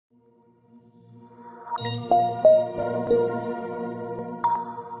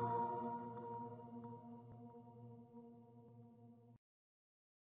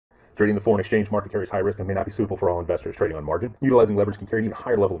Trading the foreign exchange market carries high risk and may not be suitable for all investors. Trading on margin, utilizing leverage can carry an even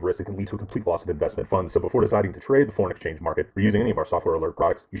higher level of risk that can lead to a complete loss of investment funds. So before deciding to trade the foreign exchange market or using any of our software alert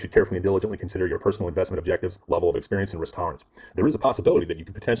products, you should carefully and diligently consider your personal investment objectives, level of experience, and risk tolerance. There is a possibility that you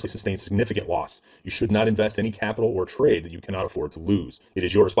could potentially sustain significant loss. You should not invest any capital or trade that you cannot afford to lose. It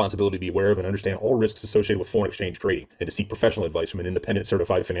is your responsibility to be aware of and understand all risks associated with foreign exchange trading and to seek professional advice from an independent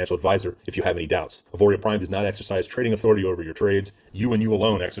certified financial advisor if you have any doubts. Auvoria Prime does not exercise trading authority over your trades. You and you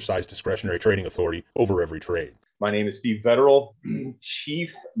alone exercise discretionary trading authority over every trade. My name is Steve Vetterl,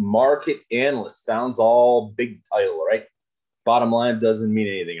 Chief Market Analyst. Sounds all big title, right? Bottom line, doesn't mean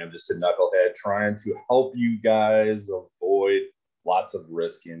anything. I'm just a knucklehead trying to help you guys avoid lots of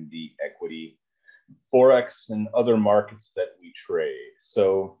risk in the equity, Forex, and other markets that we trade.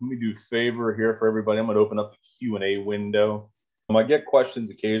 So let me do a favor here for everybody. I'm going to open up the Q&A window. I get questions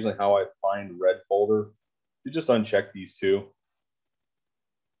occasionally how I find red folder. You just uncheck these two.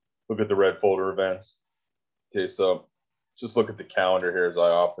 Look at the red folder events. Okay, so just look at the calendar here as I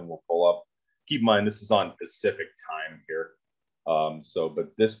often will pull up. Keep in mind, this is on Pacific time here.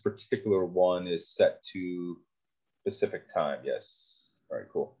 But this particular one is set to Pacific time. Yes. All right,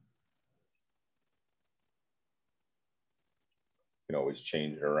 cool. You can always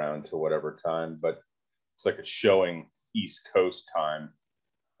change it around to whatever time, but it's like it's showing East Coast time.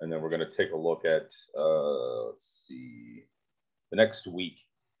 And then we're going to take a look at, let's see, the next week.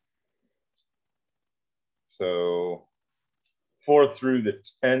 So 4th through the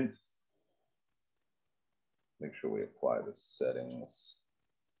 10th, make sure we apply the settings.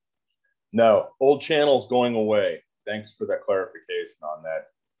 No, old channel's going away. Thanks for that clarification on that,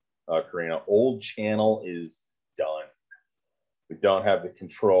 Karina. Old channel is done. We don't have the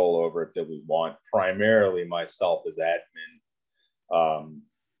control over it that we want, primarily myself as admin,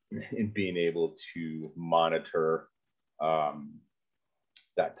 in being able to monitor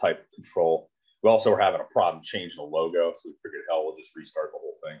that type of control. We also were having a problem changing the logo, so we figured, hell, we'll just restart the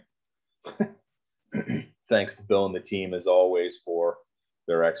whole thing. Thanks to Bill and the team, as always, for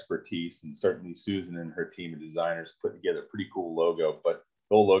their expertise, and certainly Susan and her team of designers put together a pretty cool logo. But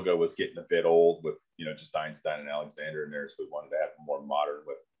the old logo was getting a bit old with, just Einstein and Alexander in there, so we wanted to have it more modern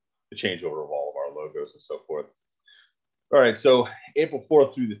with the changeover of all of our logos and so forth. All right, so April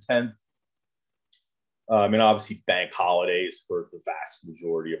 4th through the 10th. Obviously bank holidays for the vast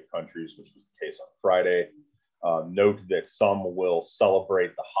majority of countries, which was the case on Friday. Note that some will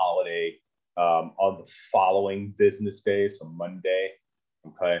celebrate the holiday on the following business day, so Monday.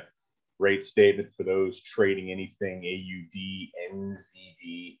 Okay. Rate statement for those trading anything AUD,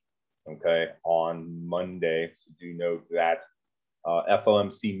 NZD, okay, on Monday. So do note that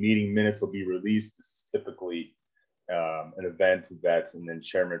FOMC meeting minutes will be released. This is typically an event that, and then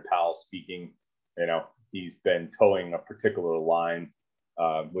Chairman Powell speaking, he's been towing a particular line,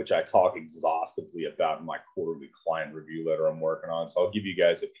 which I talk exhaustively about in my quarterly client review letter I'm working on. So I'll give you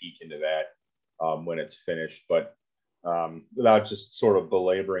guys a peek into that when it's finished. But without just sort of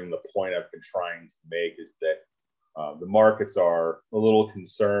belaboring the point I've been trying to make, is that the markets are a little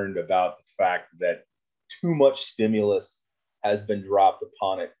concerned about the fact that too much stimulus has been dropped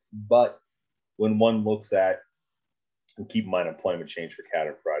upon it. But when one looks at, and keep in mind employment change for CAD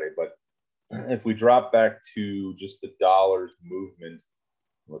on Friday, but if we drop back to just the dollar's movement,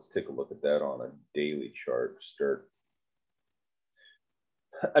 let's take a look at that on a daily chart.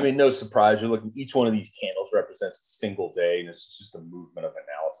 No surprise. You're looking, each one of these candles represents a single day, and it's just a movement of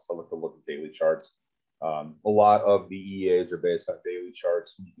analysis. I look at daily charts. A lot of the EAs are based on daily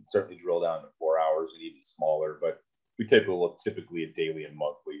charts. You can certainly drill down to 4 hours and even smaller, but we take a look typically at daily and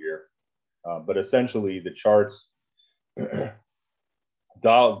monthly here. But essentially, the charts.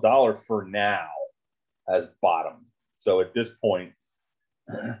 Dollar for now has bottomed. So at this point,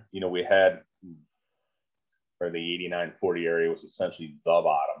 we had, or the 89.40 area was essentially the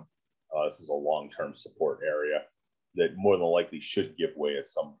bottom. This is a long-term support area that more than likely should give way at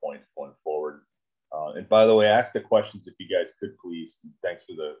some point going forward. And by the way, ask the questions if you guys could, please. Thanks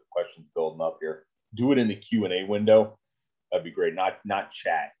for the questions building up here. Do it in the Q&A window. That'd be great. Not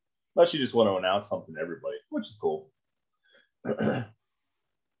chat. Unless you just want to announce something to everybody, which is cool.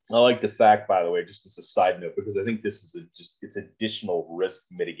 I like the fact, by the way, just as a side note, because I think this is it's additional risk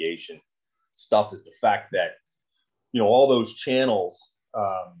mitigation stuff, is the fact that, all those channels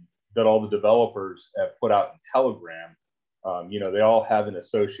that all the developers have put out in Telegram, they all have an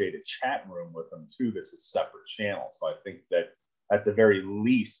associated chat room with them too. That's a separate channel. So I think that at the very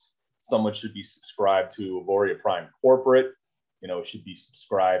least, someone should be subscribed to Auvoria Prime Corporate, should be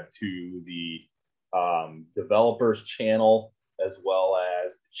subscribed to the developers channel, as well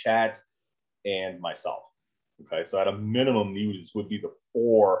as the chat and myself. Okay, so at a minimum, these would be the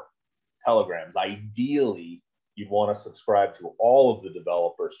 4 telegrams. Ideally, you'd want to subscribe to all of the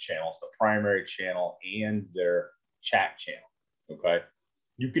developers channels, the primary channel and their chat channel. Okay,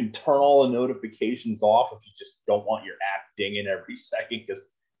 you can turn all the notifications off if you just don't want your app dinging every second, because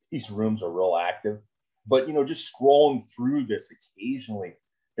these rooms are real active. But just scrolling through this occasionally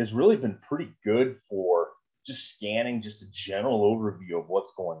has really been pretty good for just scanning just a general overview of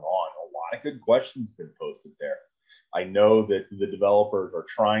what's going on. A lot of good questions have been posted there. I know that the developers are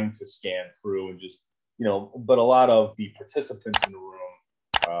trying to scan through and just, but a lot of the participants in the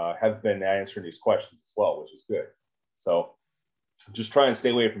room have been answering these questions as well, which is good. So just try and stay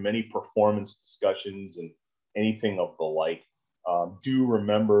away from any performance discussions and anything of the like. Do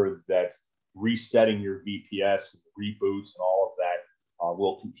remember that resetting your VPS, and reboots, and all of that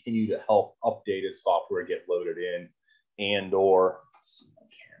will continue to help update as software get loaded in, and or my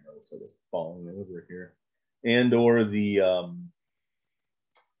camera looks like it's falling over here, and or the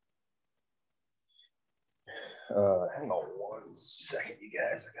hang on one second, you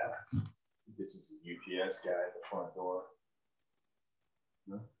guys. This is a UPS guy at the front door.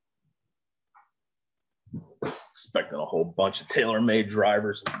 Expecting a whole bunch of tailor-made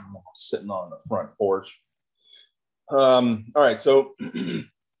drivers sitting on the front porch. All right, so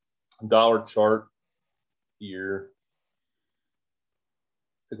dollar chart here.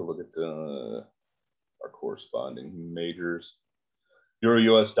 Let's take a look at our corresponding majors. Euro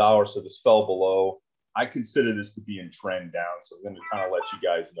US dollar, so this fell below. I consider this to be in trend down, so I'm going to kind of let you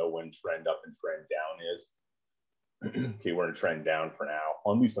guys know when trend up and trend down is. Okay, we're in trend down for now,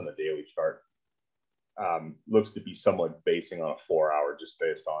 at least on the daily chart. Looks to be somewhat basing on a 4-hour, just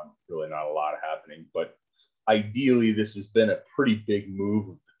based on really not a lot happening. But ideally, this has been a pretty big move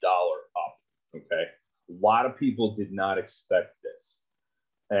of the dollar up. Okay, a lot of people did not expect this,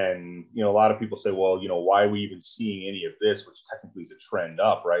 and a lot of people say, well, why are we even seeing any of this, which technically is a trend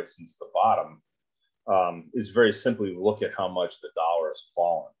up, right, since the bottom? Is very simply look at how much the dollar has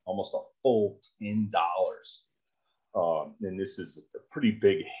fallen, almost a full $10. And this is a pretty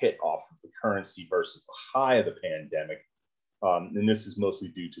big hit off of the currency versus the high of the pandemic. And this is mostly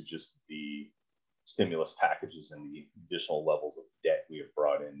due to just the stimulus packages and the additional levels of debt we have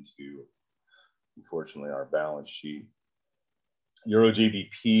brought into, unfortunately, our balance sheet. Euro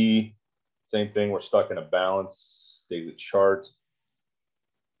GBP, same thing. We're stuck in a balance daily chart.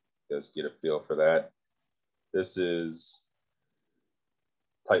 Just get a feel for that. This is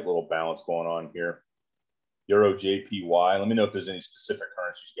tight little balance going on here. Euro JPY. Let me know if there's any specific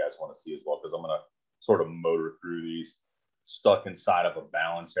currencies you guys want to see as well, because I'm going to sort of motor through these. Stuck inside of a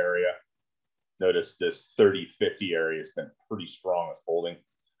balance area. Notice this 30-50 area has been pretty strong with holding.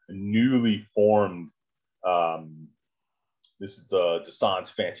 A newly formed, this is Dassault's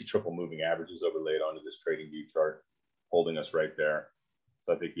fancy triple moving averages overlaid onto this trading view chart, holding us right there.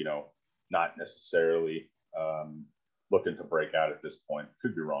 So I think, not necessarily looking to break out at this point.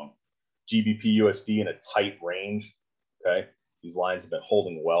 Could be wrong. GBP USD in a tight range. Okay, these lines have been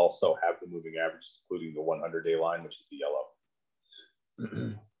holding well, so have the moving averages, including the 100-day line, which is the yellow.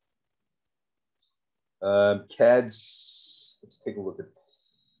 CADs. Let's take a look at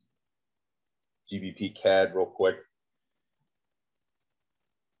GBP CAD real quick.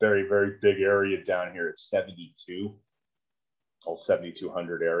 Very, very big area down here at 72,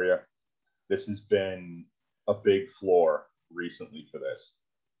 7,200 area. This has been a big floor recently for this.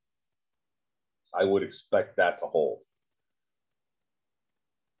 I would expect that to hold,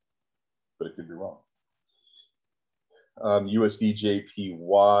 but it could be wrong. USD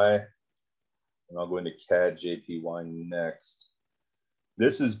JPY, and I'll go into CAD JPY next.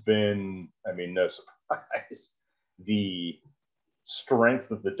 This has been, no surprise. The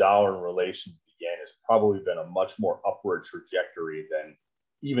strength of the dollar in relation to the yen has probably been a much more upward trajectory than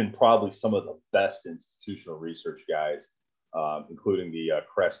even probably some of the best institutional research guys, including the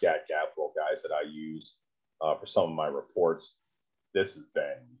Crescat Capital guys that I use for some of my reports. This has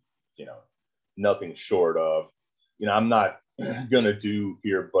been, nothing short of, I'm not going to do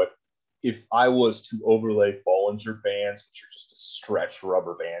here, but if I was to overlay Bollinger Bands, which are just a stretch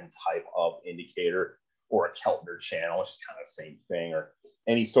rubber band type of indicator, or a Keltner channel, which is kind of the same thing, or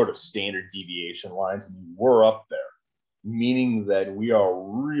any sort of standard deviation lines, we're up there, meaning that we are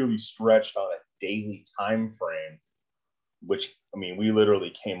really stretched on a daily time frame, which, we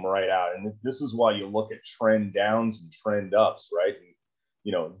literally came right out. And this is why you look at trend downs and trend ups, right? And,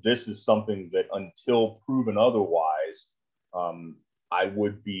 this is something that, until proven otherwise, I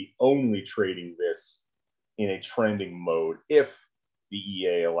would be only trading this in a trending mode if the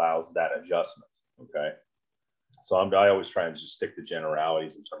EA allows that adjustment. Okay. So I always try and just stick to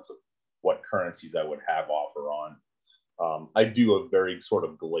generalities in terms of what currencies I would have offer on. I do a very sort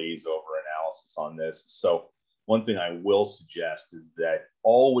of glaze over analysis on this. So one thing I will suggest is that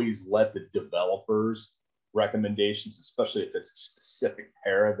always let the developers' recommendations, especially if it's a specific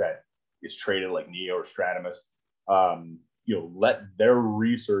pair that is traded like Neo or Stratamus, let their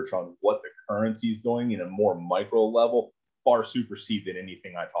research on what the currency is doing in a more micro level far supersede than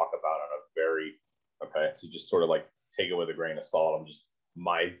anything I talk about on a very, okay, so just sort of like take it with a grain of salt. I'm just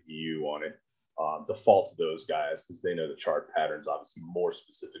my view on it. Default to those guys because they know the chart patterns obviously more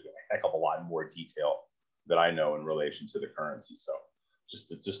specific and a heck of a lot more detail that I know in relation to the currency. So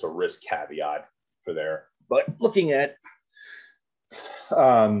just a risk caveat for there. But looking at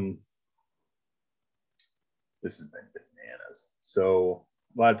this has been bananas. So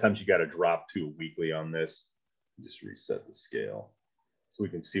a lot of times you got to drop to a weekly on this. Just reset the scale so we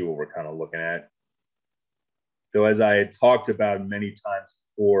can see what we're kind of looking at. So as I had talked about many times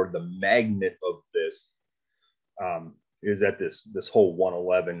before, the magnet of this is at this whole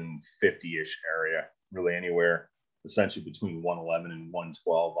 111.50-ish area, really anywhere essentially between 111 and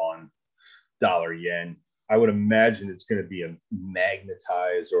 112 on dollar yen. I would imagine it's going to be a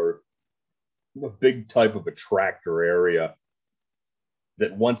magnetized or a big type of attractor area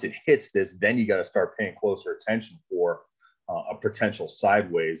that once it hits this, then you got to start paying closer attention for a potential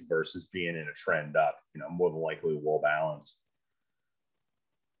sideways versus being in a trend up, more than likely well balanced.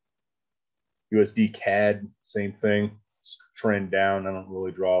 USD CAD, same thing, trend down. I don't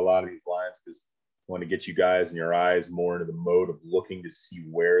really draw a lot of these lines because I want to get you guys and your eyes more into the mode of looking to see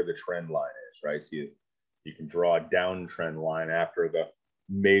where the trend line is, right? So you can draw a downtrend line after the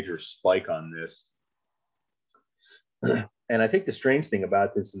major spike on this. And I think the strange thing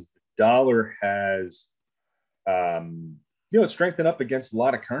about this is the dollar has, it's strengthened up against a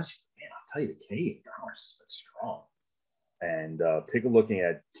lot of currencies. Man, I'll tell you, the Canadian dollar has been strong. And take a look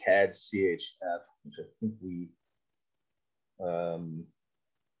at CAD CHF, which I think we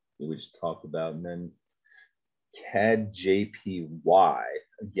just talked about, and then CAD JPY,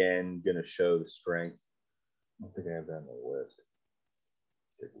 again, going to show the strength. I don't think I have that on the list.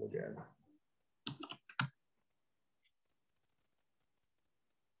 Let's take a look at it.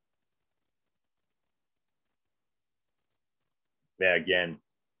 Yeah, again,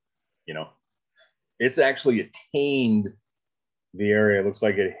 it's actually attained the area. It looks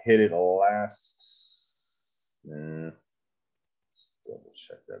like it hit it last. Let's double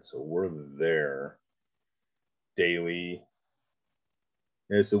check that. So we're there. Daily.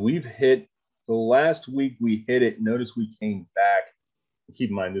 Yeah, so we've hit the last week we hit it. Notice we came back.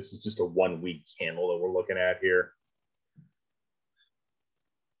 Keep in mind, this is just a 1 week candle that we're looking at here.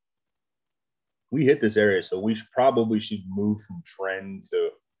 We hit this area, so we probably should move from trend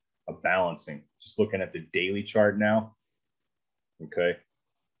to a balancing. Just looking at the daily chart now. Okay,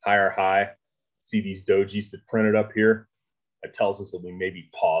 higher high. See these dojis that printed up here? That tells us that we may be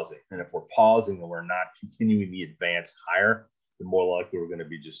pausing. And if we're pausing and we're not continuing the advance higher, then more likely we're going to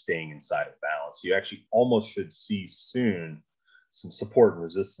be just staying inside of balance. So you actually almost should see soon some support and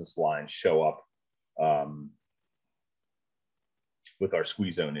resistance lines show up with our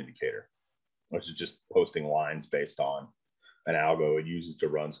squeeze zone indicator, which is just posting lines based on an algo it uses to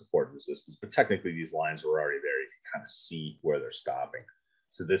run support and resistance. But technically, these lines are already there. You can kind of see where they're stopping.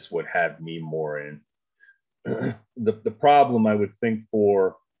 So this would have me more in. The problem I would think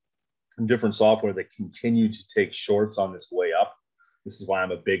for different software that continue to take shorts on this way up. This is why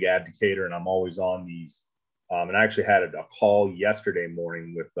I'm a big advocator and I'm always on these. And I actually had a call yesterday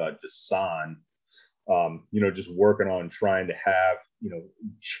morning with Dasan, just working on trying to have,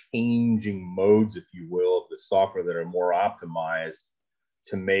 changing modes, if you will, of the software that are more optimized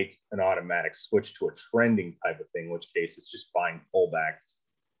to make an automatic switch to a trending type of thing, in which case it's just buying pullbacks,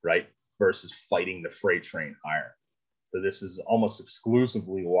 right? Versus fighting the freight train higher. So this is almost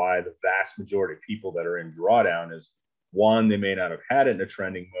exclusively why the vast majority of people that are in drawdown is, one, they may not have had it in a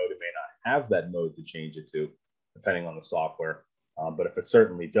trending mode. It may not have that mode to change it to, depending on the software. But if it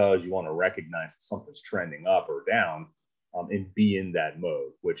certainly does, you want to recognize that something's trending up or down and be in that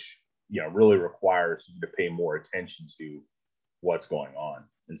mode, which really requires you to pay more attention to what's going on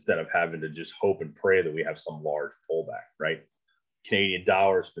instead of having to just hope and pray that we have some large pullback, right? Canadian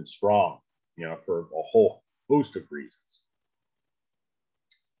dollar has been strong, for a whole host of reasons.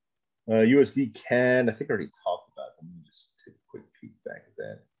 USD CAD, I think I already talked about it. Let me just take a quick peek back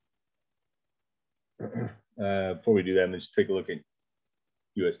at that. Before we do that, let's take a look at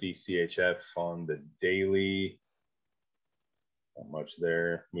USD CHF on the daily. Not much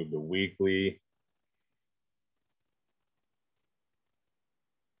there. Move the weekly.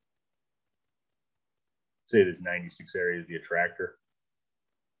 say this 96 area is the attractor.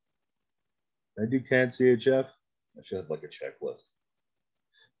 Did I do CAD CHF? I should have like a checklist.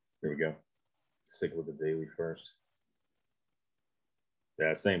 Here we go. Let's take a look at daily first.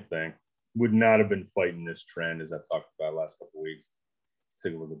 Yeah, same thing. Would not have been fighting this trend as I've talked about last couple of weeks. Let's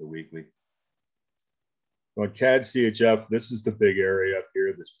take a look at the weekly. On CAD CHF, this is the big area up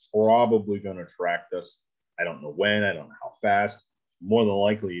here that's probably going to attract us. I don't know when, I don't know how fast. More than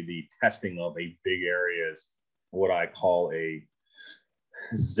likely, the testing of a big area is what I call a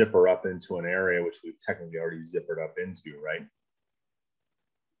zipper up into an area, which we've technically already zippered up into, right?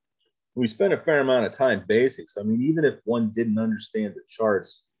 We spent a fair amount of time basics. I mean, even if one didn't understand the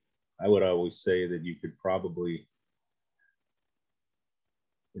charts, I would always say that you could probably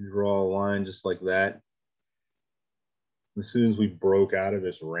draw a line just like that. As soon as we broke out of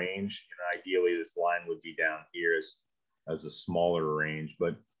this range, ideally this line would be down here as a smaller range.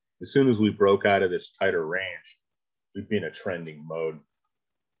 But as soon as we broke out of this tighter range, we'd be in a trending mode.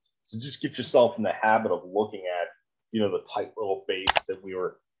 So just get yourself in the habit of looking at, the tight little base that we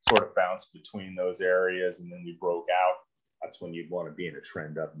were sort of bounced between those areas, and then we broke out. That's when you'd want to be in a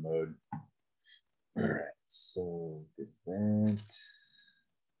trend up mode. All right, so did that.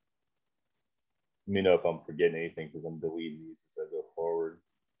 Let me know if I'm forgetting anything because I'm deleting these as I go forward.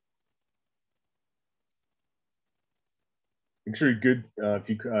 Make sure you're good. If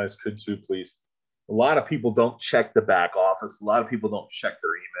you guys could too, please. A lot of people don't check the back office. A lot of people don't check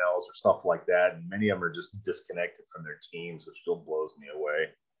their emails or stuff like that. And many of them are just disconnected from their teams, which still blows me away.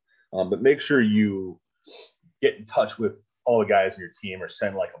 But make sure you get in touch with all the guys in your team or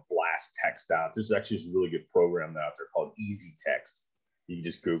send like a blast text out. There's actually this really good program out there called Easy Text. You can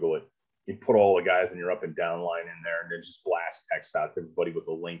just Google it. You put all the guys in your up and down line in there and then just blast text out to everybody with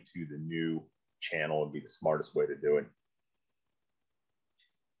a link to the new channel would be the smartest way to do it.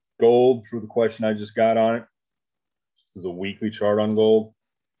 Gold, for the question I just got on it. This is a weekly chart on gold.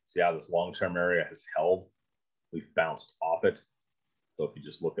 See how this long-term area has held. We've bounced off it. So if you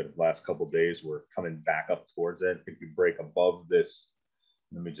just look at the last couple of days, we're coming back up towards it. If you break above this,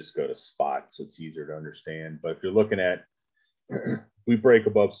 let me just go to spot so it's easier to understand. But if you're looking at, we break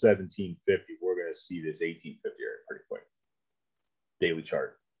above 1750, we're going to see this 1850 area pretty quick. Daily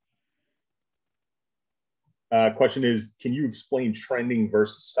chart. Question is, can you explain trending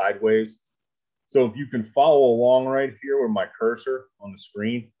versus sideways? So if you can follow along right here with my cursor on the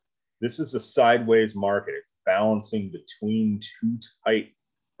screen, this is a sideways market. It's balancing between two tight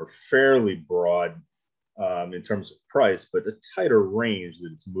or fairly broad in terms of price, but a tighter range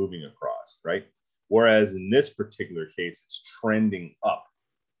that it's moving across, right? Whereas in this particular case, it's trending up.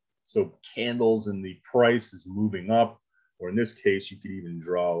 So candles and the price is moving up, or in this case, you could even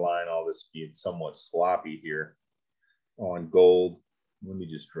draw a line, all this being somewhat sloppy here on gold. Let me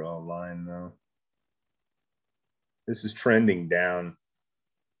just draw a line now. This is trending down.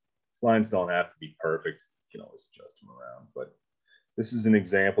 These lines don't have to be perfect. You can always adjust them around, but this is an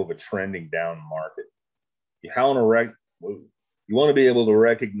example of a trending down market. You want to be able to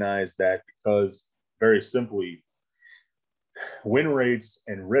recognize that because very simply, win rates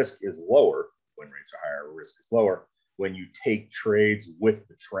and risk is lower. Win rates are higher, risk is lower when you take trades with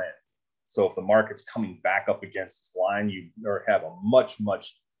the trend. So if the market's coming back up against this line, you have a much,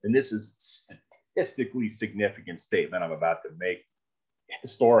 and this is statistically significant statement I'm about to make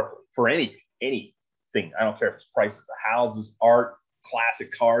historically for anything. I don't care if it's prices of houses, art,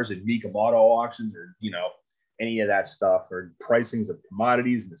 classic cars, and Mecum auto auctions, or any of that stuff, or pricings of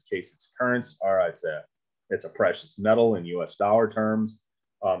commodities. In this case, it's currency. All right, it's a precious metal in U.S. dollar terms.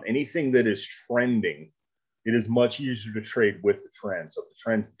 Anything that is trending, it is much easier to trade with the trend. So if the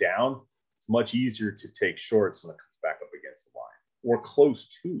trend's down, it's much easier to take shorts when it comes back up against the line or close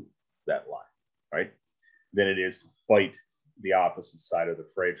to that line, right? Than it is to fight the opposite side of the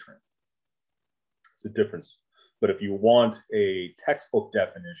freight train. It's a difference. But if you want a textbook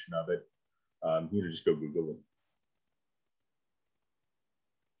definition of it, you just go Google it.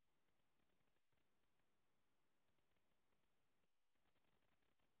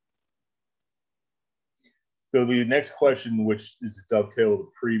 So the next question, which is a dovetail of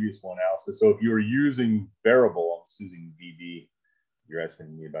the previous one, Al says, so if you're using variable, I'm just using VB, you're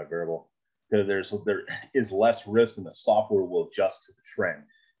asking me about variable, there is less risk and the software will adjust to the trend.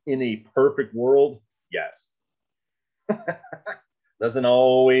 In a perfect world, yes. Doesn't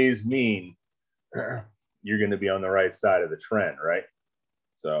always mean you're going to be on the right side of the trend, right?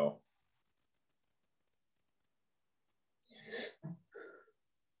 So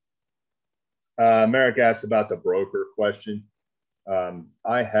Merrick asked about the broker question.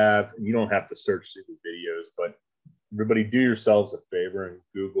 You don't have to search through the videos, but everybody do yourselves a favor and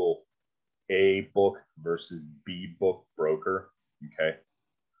Google A book versus B book broker. Okay.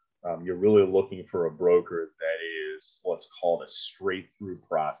 You're really looking for a broker that is what's called a straight through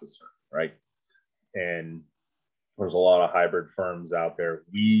processor, right? And there's a lot of hybrid firms out there.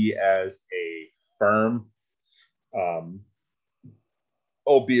 We, as a firm, um,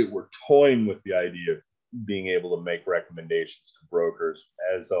 albeit we're toying with the idea of being able to make recommendations to brokers,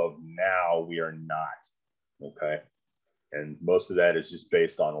 as of now, we are not. Okay. And most of that is just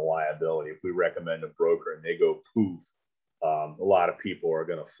based on liability. If we recommend a broker and they go poof, a lot of people are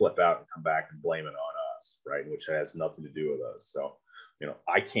going to flip out and come back and blame it on us, right? Which has nothing to do with us. So,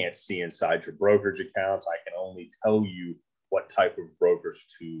 I can't see inside your brokerage accounts. I can only tell you what type of brokers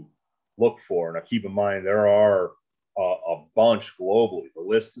to look for. Now, keep in mind, there are a bunch globally. The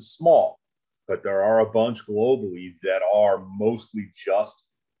list is small, but there are a bunch globally that are mostly just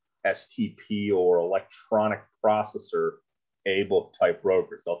STP or electronic processor A book type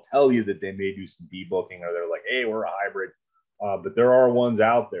brokers. They'll tell you that they may do some B booking, or they're like, hey, we're a hybrid. But there are ones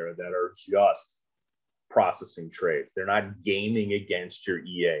out there that are just processing trades. They're not gaming against your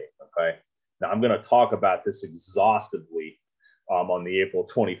EA. Okay. Now I'm going to talk about this exhaustively on the April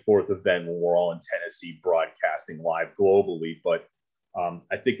 24th event when we're all in Tennessee broadcasting live globally. But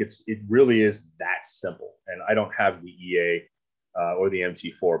I think it really is that simple. And I don't have the EA or the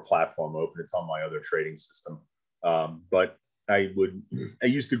MT4 platform open. It's on my other trading system. But I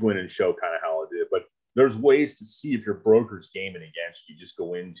used to go in and show kind of how I did it. But there's ways to see if your broker's gaming against you. Just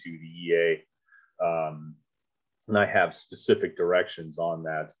go into the EA. And I have specific directions on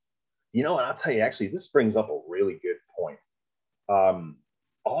that. And I'll tell you, actually, this brings up a really good point.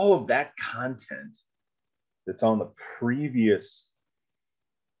 All of that content that's on the previous,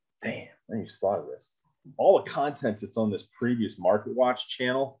 I just thought of this. All the content that's on this previous Market Watch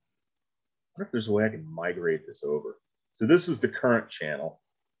channel, I wonder if there's a way I can migrate this over. So this is the current channel.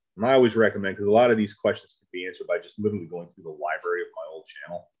 And I always recommend, because a lot of these questions can be answered by just literally going through the library of my old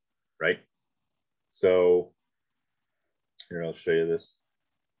channel, right? So here, I'll show you this.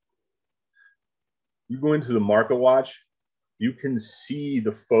 You go into the Market Watch, you can see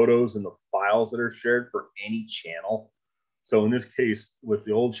the photos and the files that are shared for any channel. So in this case, with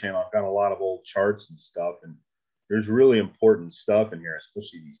the old channel, I've got a lot of old charts and stuff, and there's really important stuff in here,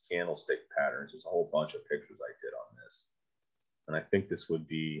 especially these candlestick patterns. There's a whole bunch of pictures I did on this. And I think this would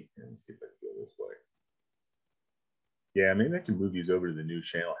be, let me see if I can go this way. Yeah, maybe I can move these over to the new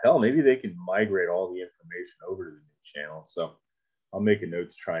channel. Hell, maybe they can migrate all the information over to the new channel. So I'll make a note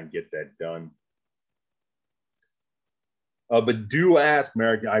to try and get that done. But do ask,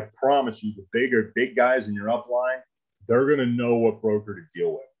 Merrick. I promise you, the big guys in your upline, they're going to know what broker to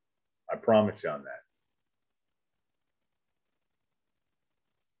deal with. I promise you on that.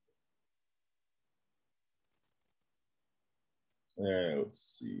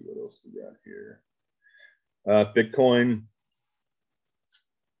 Let's see what else we got here. Bitcoin.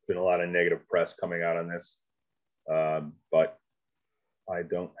 Been a lot of negative press coming out on this, but I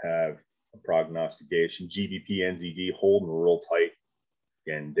don't have a prognostication. GBP, NZD holding real tight.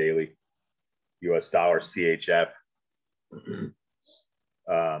 Again, daily. US dollar, CHF.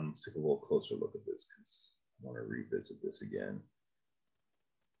 Let's take a little closer look at this because I want to revisit this again.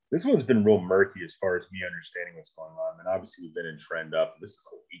 This one's been real murky as far as me understanding what's going on. And obviously, we've been in trend up. This is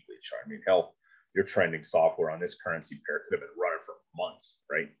a weekly chart. I mean, hell, your trending software on this currency pair could have been running for months,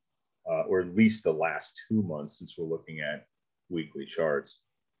 right? Or at least the last 2 months since we're looking at weekly charts.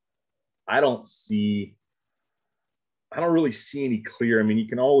 I don't really see any clear. I mean, you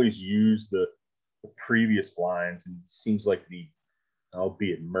can always use the previous lines, and it seems like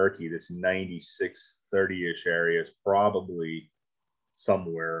albeit murky, this 96.30-ish area is probably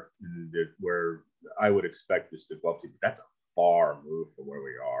somewhere where I would expect this to go up to. But that's a far move from where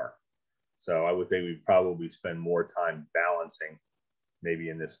we are. So I would think we'd probably spend more time balancing maybe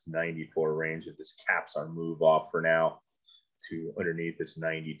in this 94 range if this caps our move off for now to underneath this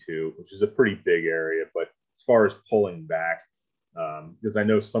 92, which is a pretty big area. But as far as pulling back, because I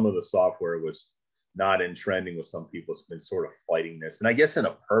know some of the software was not in trending with some people, it's been sort of fighting this. And I guess in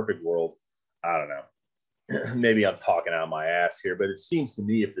a perfect world, I don't know, maybe I'm talking out of my ass here, but it seems to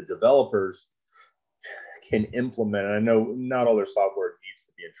me if the developers can implement, and I know not all their software needs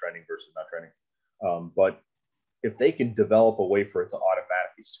to be in trending versus not trending, but if they can develop a way for it to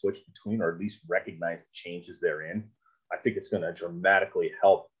automatically switch between, or at least recognize the changes they're in, I think it's going to dramatically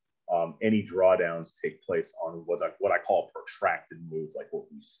help any drawdowns take place on what I call a protracted move, like what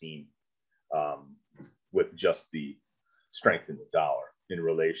we've seen with just the strength in the dollar in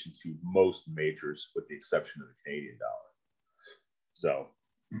relation to most majors, with the exception of the Canadian dollar. So,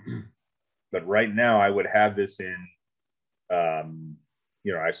 but right now I would have this in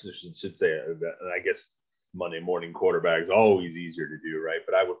I should say that, and I guess Monday morning quarterback is always easier to do, right?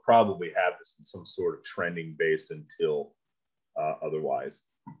 But I would probably have this in some sort of trending based until otherwise.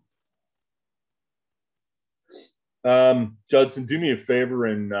 Judson, do me a favor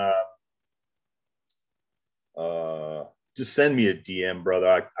and just send me a DM, brother.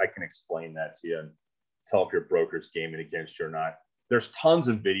 I can explain that to you and tell if your broker's gaming against you or not. There's tons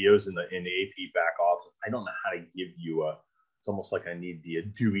of videos in the AP back office. I don't know how to give you it's almost like I need the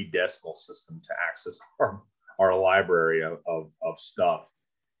Dewey Decimal System to access our library of stuff.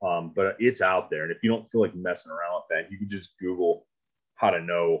 But it's out there. And if you don't feel like messing around with that, you can just Google how to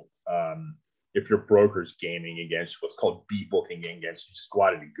know if your broker's gaming against what's called B-booking against you. Just go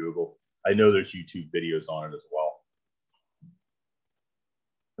out and Google. I know there's YouTube videos on it as well.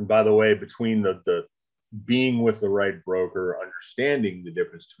 And by the way, between the being with the right broker, understanding the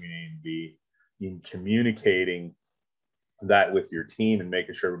difference between A and B, in communicating that with your team and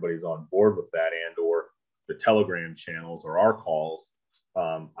making sure everybody's on board with that, and or the Telegram channels or our calls,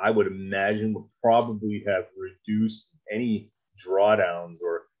 I would imagine would probably have reduced any drawdowns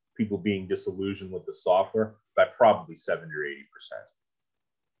or people being disillusioned with the software by probably 70 or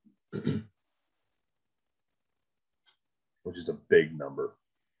 80%, which is a big number.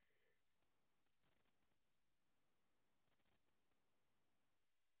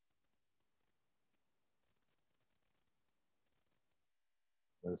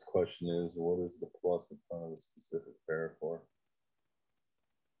 This question is, what is the plus in front of a specific pair for?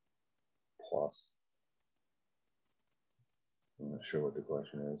 Plus. I'm not sure what the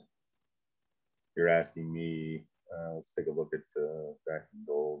question is. You're asking me, let's take a look at the back in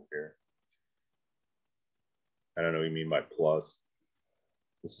gold here. I don't know what you mean by plus.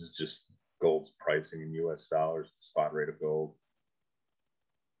 This is just gold's pricing in US dollars, the spot rate of gold.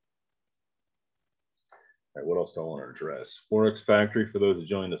 All right, what else do I want to address? Forex Factory, for those that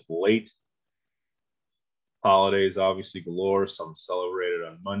joined us late. Holidays, obviously galore. Some celebrated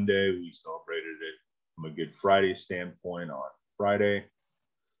on Monday. We celebrated it from a Good Friday standpoint on Friday.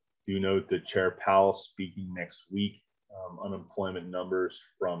 Do note that Chair Powell speaking next week. Unemployment numbers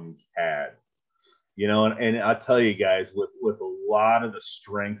from CAD. And I'll tell you guys, with a lot of the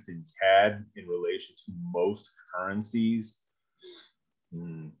strength in CAD in relation to most currencies,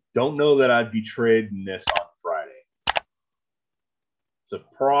 don't know that I'd be trading this on Friday. So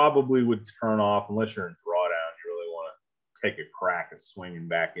probably would turn off, unless you're in drawdown, you really want to take a crack at swinging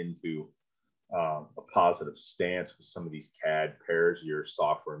back into a positive stance with some of these CAD pairs your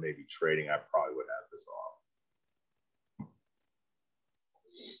software may be trading. I probably would have this off.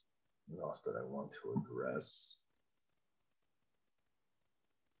 What else did I want to address?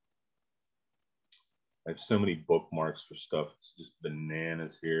 I have so many bookmarks for stuff. It's just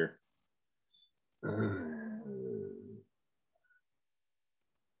bananas here.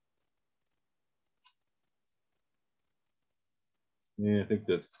 Yeah, I think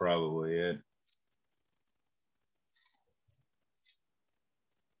that's probably it.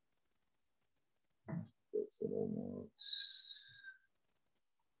 That's what I want.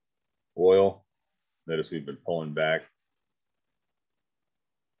 Oil. Notice we've been pulling back.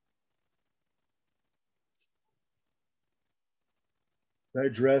 Did I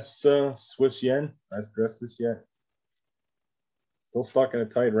address Swiss yen? Did I address this yet? Still stuck in a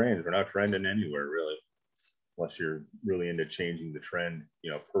tight range. We're not trending anywhere really, unless you're really into changing the trend,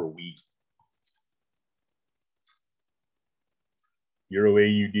 per week. Euro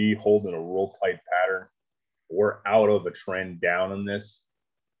AUD holding a real tight pattern. We're out of a trend down on this.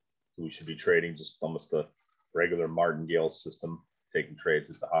 We should be trading just almost a regular martingale system, taking trades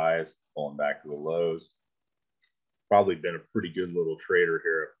at the highs, pulling back to the lows. Probably been a pretty good little trader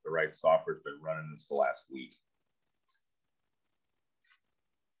here if the right software's been running this the last week.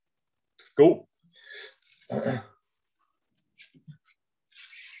 Cool.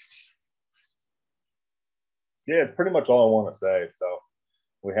 Yeah, pretty much all I want to say. So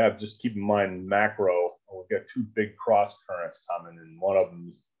we have, just keep in mind macro, we've got two big cross currents coming, and one of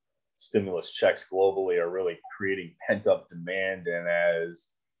them's stimulus checks globally are really creating pent-up demand. And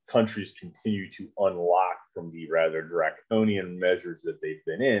as countries continue to unlock from the rather draconian measures that they've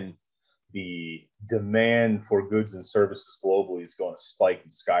been in, the demand for goods and services globally is going to spike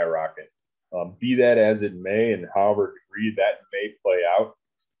and skyrocket. Be that as it may, and however degree that may play out,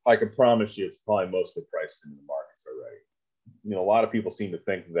 I can promise you it's probably mostly priced into the markets already. A lot of people seem to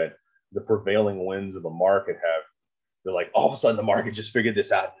think that the prevailing winds of the market they're like, all of a sudden the market just figured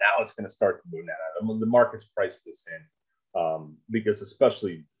this out. Now it's going to start to move that out. The market's priced this in because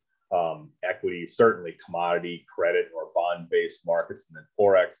especially equity, certainly commodity, credit, or bond-based markets, and then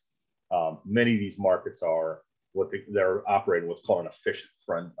Forex, many of these markets are they're operating what's called an efficient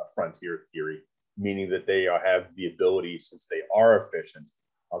frontier theory, meaning that they have the ability, since they are efficient,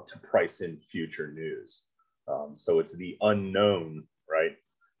 to price in future news. So it's the unknown, right?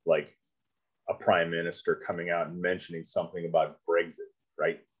 Like a prime minister coming out and mentioning something about Brexit,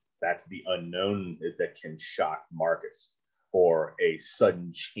 right? That's the unknown that can shock markets, or a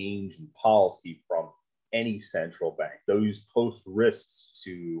sudden change in policy from any central bank. Those post risks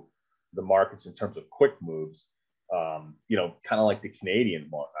to the markets in terms of quick moves, kind of like the Canadian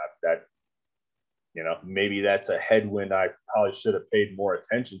one. That, maybe that's a headwind I probably should have paid more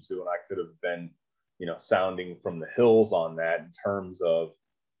attention to, and I could have been, sounding from the hills on that in terms of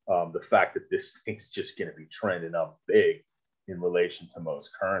the fact that this thing's just going to be trending up big in relation to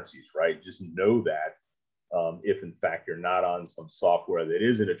most currencies, right? Just know that if in fact you're not on some software that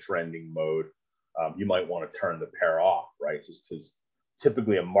is in a trending mode, you might want to turn the pair off, right? Just because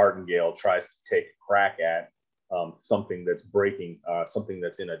typically a martingale tries to take a crack at something that's breaking, something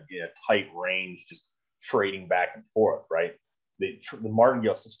that's in a tight range, just trading back and forth, right? The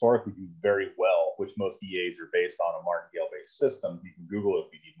martingales historically do very well, which most EAs are based on a martingale-based system. You can Google it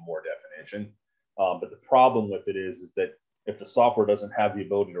if you need more definition. But the problem with it is that if the software doesn't have the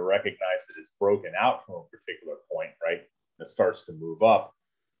ability to recognize that it's broken out from a particular point, right, it starts to move up,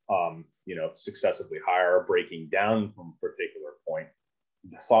 successively higher, or breaking down from a particular point.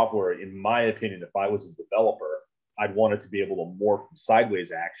 The software, in my opinion, if I was a developer, I'd want it to be able to morph from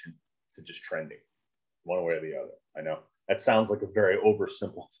sideways action to just trending, one way or the other. I know that sounds like a very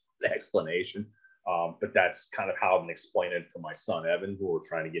oversimplified explanation, but that's kind of how I'm explaining it to my son Evan, who we're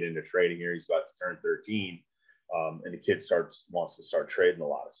trying to get into trading here. He's about to turn 13, and the kid wants to start trading a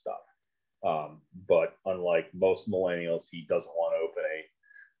lot of stuff. But unlike most millennials, he doesn't want to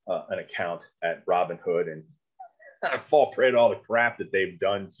open an account at Robinhood and fall prey to all the crap that they've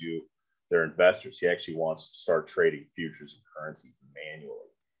done to their investors. He actually wants to start trading futures and currencies manually,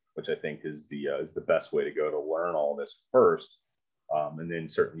 which I think is the best way to go to learn all this first. And then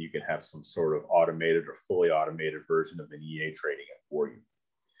certainly you can have some sort of automated or fully automated version of an EA trading it for you.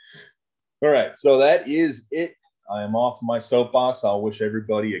 All right, so that is it. I am off my soapbox. I'll wish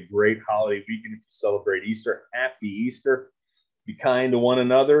everybody a great holiday weekend. If you celebrate Easter, happy Easter. Be kind to one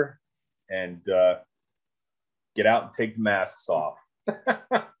another, and get out and take the masks off.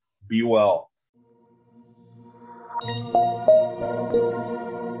 Be well.